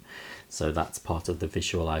theme, so that's part of the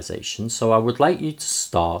visualization. So I would like you to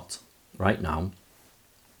start right now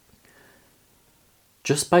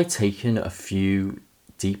just by taking a few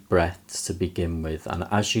deep breaths to begin with. And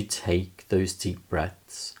as you take those deep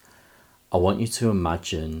breaths, I want you to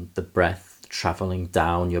imagine the breath traveling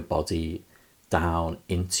down your body, down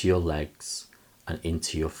into your legs and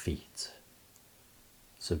into your feet.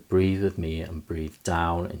 So breathe with me and breathe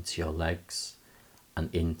down into your legs and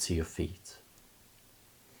into your feet.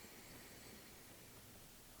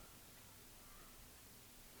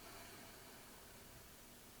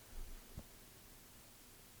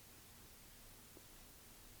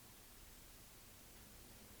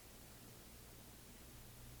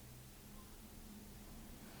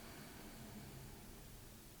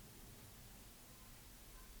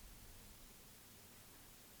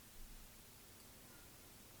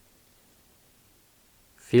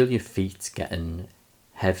 Feel your feet getting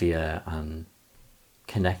heavier and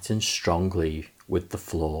connecting strongly with the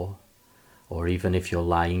floor. Or even if you're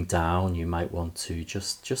lying down, you might want to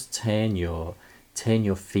just turn your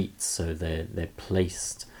feet so they're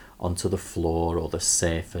placed onto the floor or the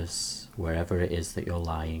surface, wherever it is that you're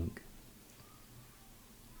lying.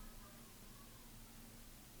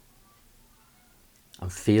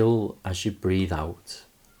 And feel, as you breathe out,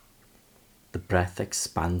 the breath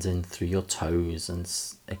expanding through your toes and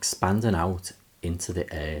expanding out into the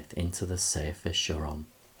earth, into the surface you're on.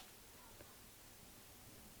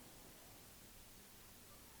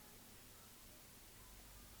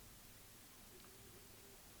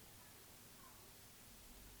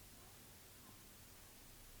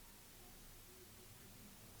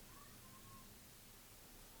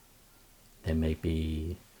 There may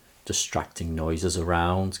be distracting noises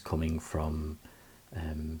around coming from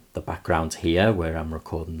the background here where I'm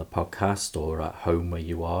recording the podcast, or at home where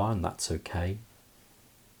you are, and that's okay.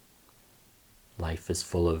 Life is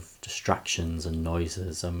full of distractions and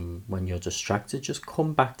noises, and when you're distracted, just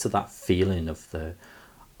come back to that feeling of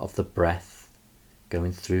the breath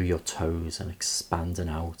going through your toes and expanding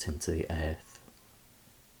out into the earth.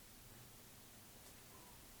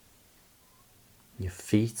 Your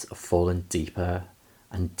feet are falling deeper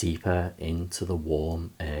and deeper into the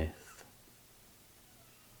warm earth.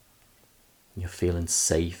 You're feeling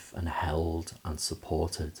safe and held and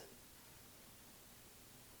supported.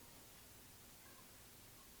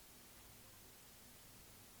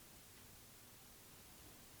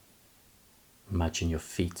 Imagine your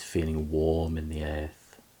feet feeling warm in the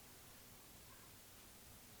earth,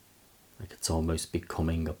 like it's almost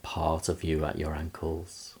becoming a part of you at your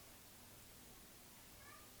ankles.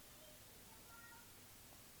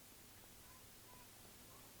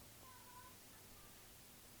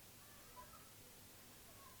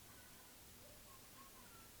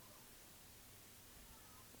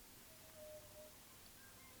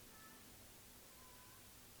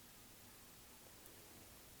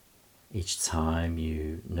 Each time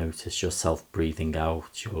you notice yourself breathing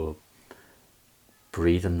out, you're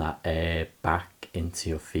breathing that air back into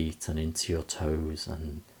your feet and into your toes,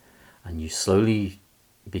 and you slowly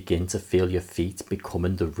begin to feel your feet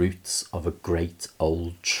becoming the roots of a great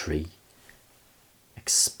old tree,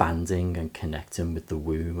 expanding and connecting with the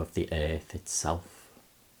womb of the earth itself.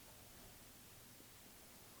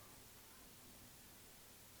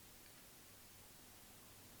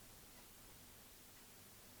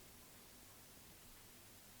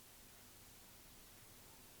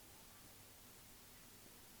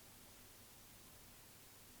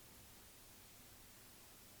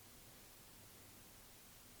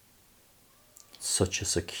 Such a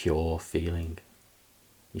secure feeling.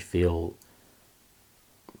 You feel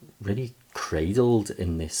really cradled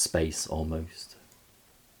in this space almost.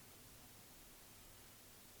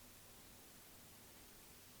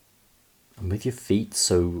 And with your feet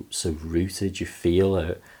so rooted, you feel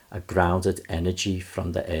a grounded energy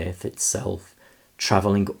from the earth itself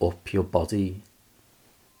traveling up your body,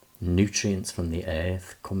 nutrients from the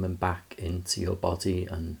earth coming back into your body,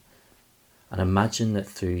 and imagine that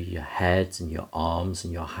through your head and your arms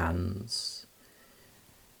and your hands,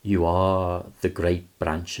 you are the great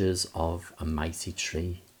branches of a mighty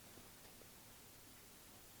tree.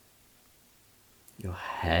 Your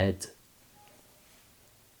head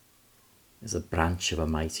is a branch of a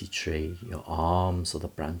mighty tree. Your arms are the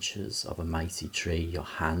branches of a mighty tree. Your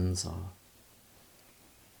hands are.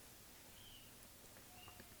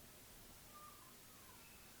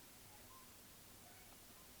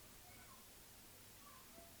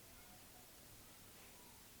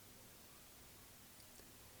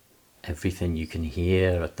 Everything you can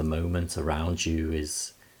hear at the moment around you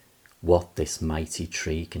is what this mighty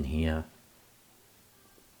tree can hear.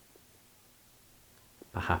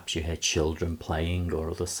 Perhaps you hear children playing or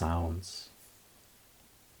other sounds.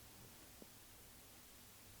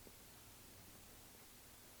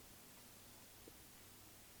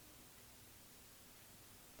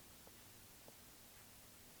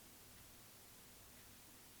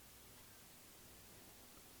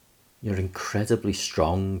 You're incredibly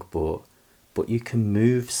strong, but you can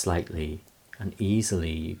move slightly and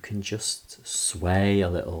easily. You can just sway a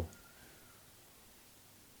little.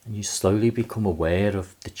 And you slowly become aware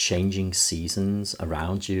of the changing seasons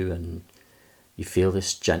around you, and you feel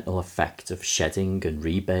this gentle effect of shedding and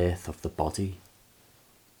rebirth of the body.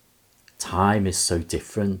 Time is so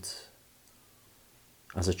different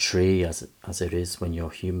as a tree as it is when you're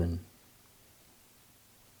human.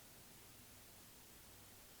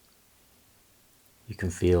 You can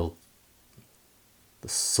feel the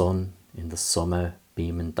sun in the summer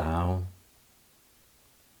beaming down,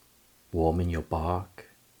 warming your bark.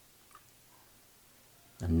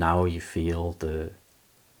 And now you feel the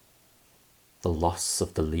loss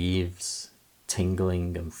of the leaves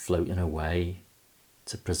tingling and floating away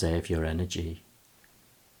to preserve your energy.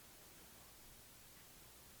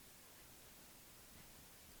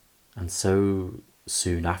 And so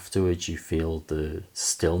soon afterwards you feel the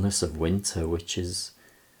stillness of winter, which is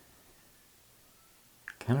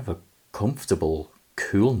kind of a comfortable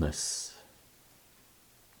coolness.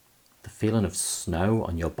 The feeling of snow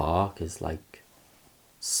on your bark is like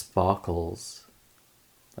sparkles,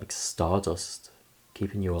 like stardust,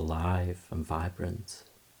 keeping you alive and vibrant.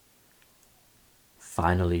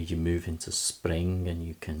 Finally, you move into spring and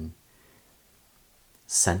you can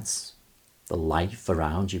sense the life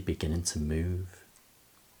around you beginning to move.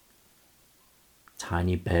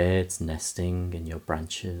 Tiny birds nesting in your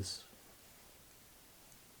branches.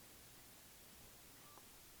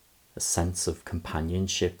 A sense of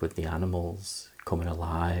companionship with the animals coming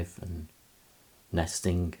alive and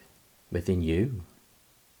nesting within you.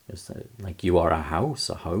 It's like you are a house,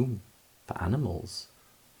 a home for animals.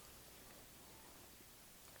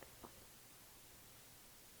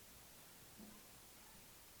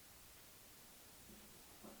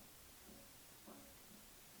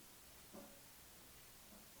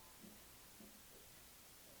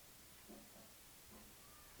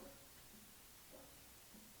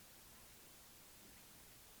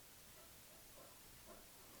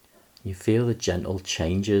 You feel the gentle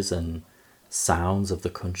changes and sounds of the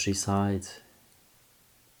countryside.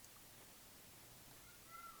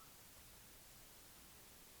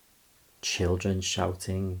 Children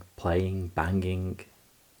shouting, playing, banging.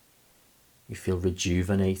 You feel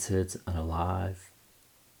rejuvenated and alive.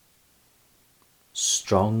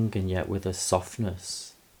 Strong and yet with a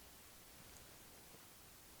softness.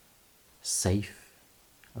 Safe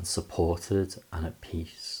and supported and at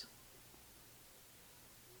peace.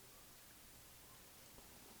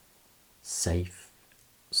 Safe,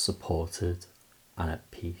 supported and at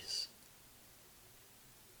peace.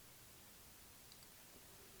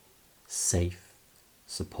 Safe,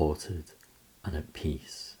 supported and at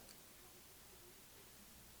peace.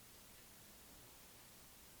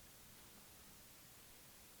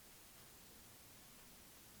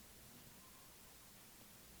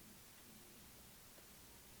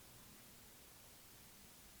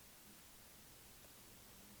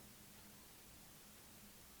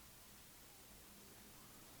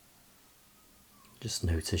 Just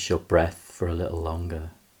notice your breath for a little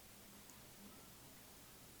longer.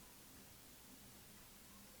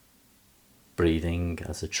 Breathing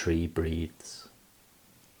as a tree breathes.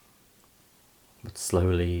 But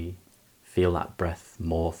slowly feel that breath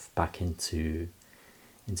morph back into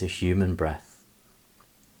human breath.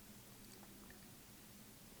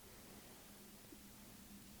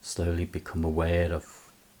 Slowly become aware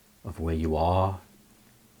of where you are,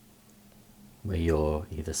 where you're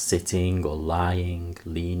either sitting or lying,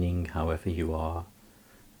 leaning, however you are,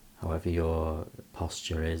 however your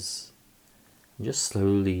posture is. And just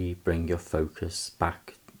slowly bring your focus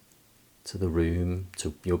back to the room,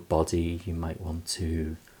 to your body. You might want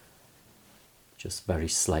to just very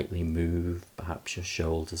slightly move, perhaps your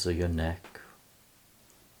shoulders or your neck,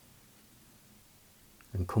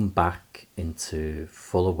 and come back into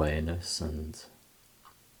full awareness and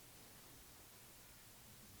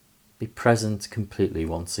be present completely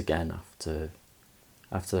once again after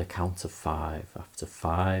the count of 5. After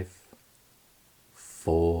 5,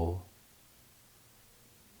 4,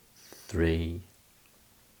 3,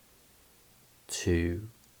 2,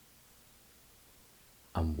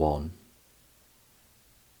 and 1,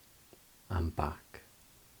 and back.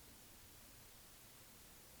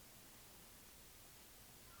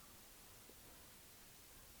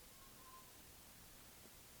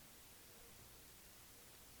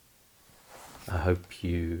 I hope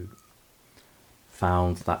you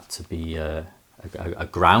found that to be a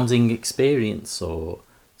grounding experience, or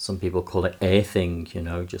some people call it earthing,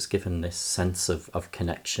 just given this sense of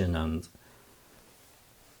connection, and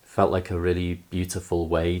felt like a really beautiful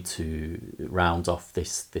way to round off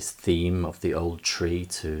this theme of the old tree,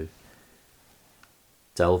 to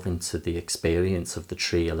delve into the experience of the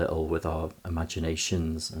tree a little with our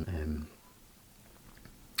imaginations. And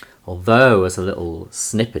although, as a little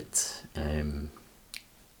snippet,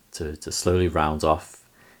 to slowly round off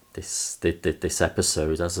this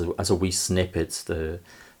episode, as a wee snippet, the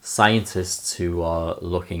scientists who are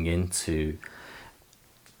looking into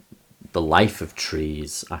the life of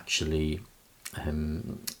trees actually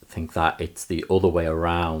think that it's the other way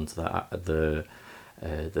around, that the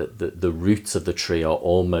roots of the tree are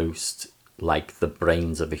almost like the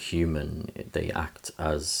brains of a human. They act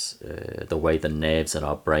as the way the nerves in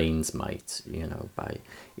our brains might, by,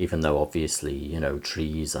 even though obviously,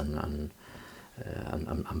 trees and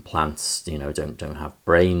plants, don't have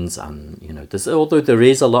brains, and although there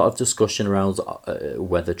is a lot of discussion around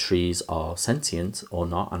whether trees are sentient or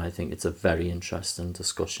not, and I think it's a very interesting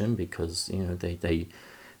discussion, because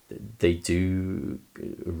they do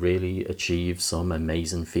really achieve some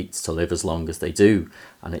amazing feats to live as long as they do,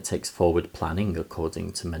 and it takes forward planning,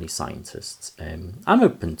 according to many scientists. I'm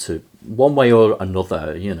open to one way or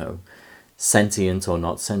another, sentient or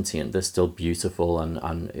not sentient, they're still beautiful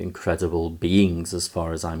and incredible beings as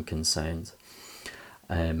far as I'm concerned.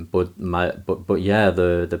 But yeah,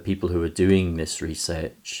 the people who are doing this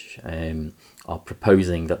research are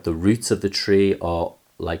proposing that the roots of the tree are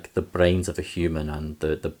like the brains of a human, and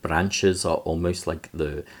the branches are almost like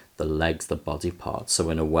the legs, the body parts. So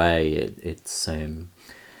in a way, it's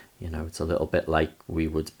it's a little bit like we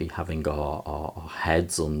would be having our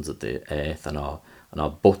heads under the earth and our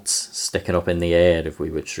butts sticking up in the air if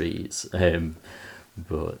we were trees.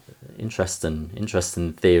 But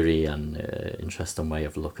interesting theory, and interesting way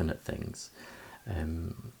of looking at things.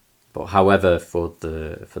 But however, for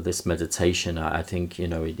this meditation, I think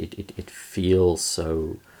it feels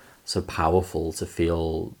so powerful to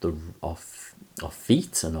feel our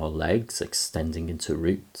feet and our legs extending into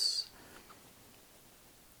roots.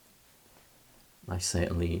 I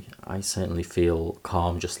certainly feel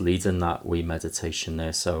calm just leading that wee meditation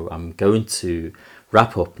there. So I'm going to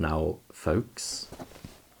wrap up now, folks.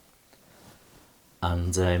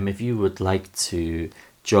 And if you would like to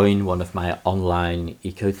join one of my online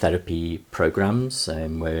ecotherapy programs,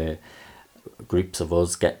 where groups of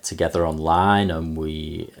us get together online and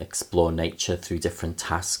we explore nature through different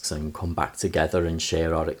tasks and come back together and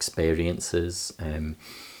share our experiences in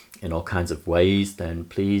all kinds of ways, then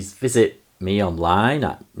please visit me online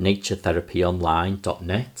at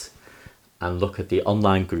naturetherapyonline.net and look at the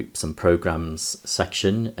online groups and programs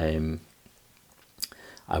section.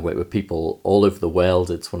 I work with people all over the world.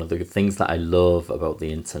 It's one of the things that I love about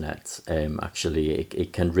the internet. Actually,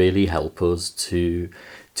 it can really help us to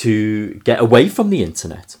get away from the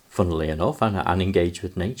internet, funnily enough, and engage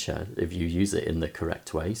with nature if you use it in the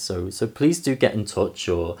correct way. So please do get in touch,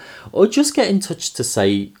 or just get in touch to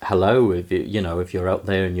say hello if if you're out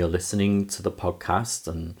there and you're listening to the podcast,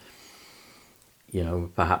 and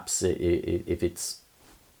perhaps if it's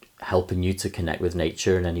helping you to connect with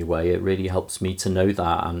nature in any way, it really helps me to know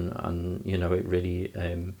that, and it really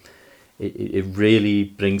it really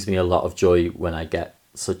brings me a lot of joy when I get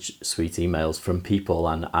such sweet emails from people,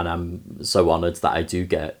 and I'm so honored that I do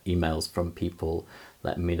get emails from people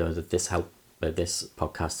letting me know that this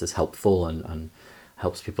podcast is helpful and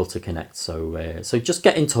helps people to connect. So just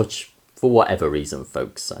get in touch for whatever reason,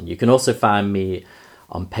 folks. And you can also find me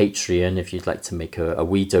on Patreon if you'd like to make a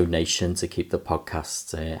wee donation to keep the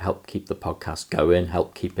podcast, help keep the podcast going,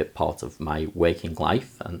 help keep it part of my waking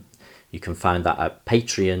life. And you can find that at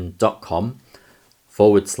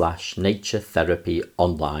patreon.com/nature therapy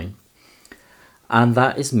online. And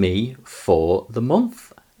that is me for the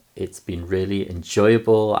month. It's been really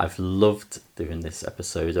enjoyable. I've loved doing this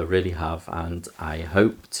episode. I really have. And I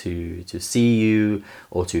hope to see you,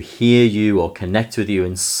 or to hear you, or connect with you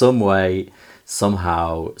in some way,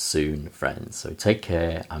 somehow soon, friends. So take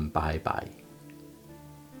care, and bye bye.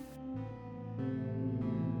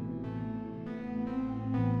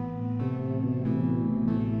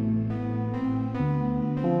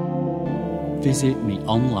 visit me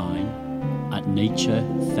online at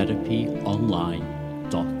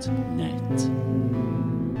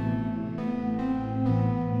naturetherapyonline.net.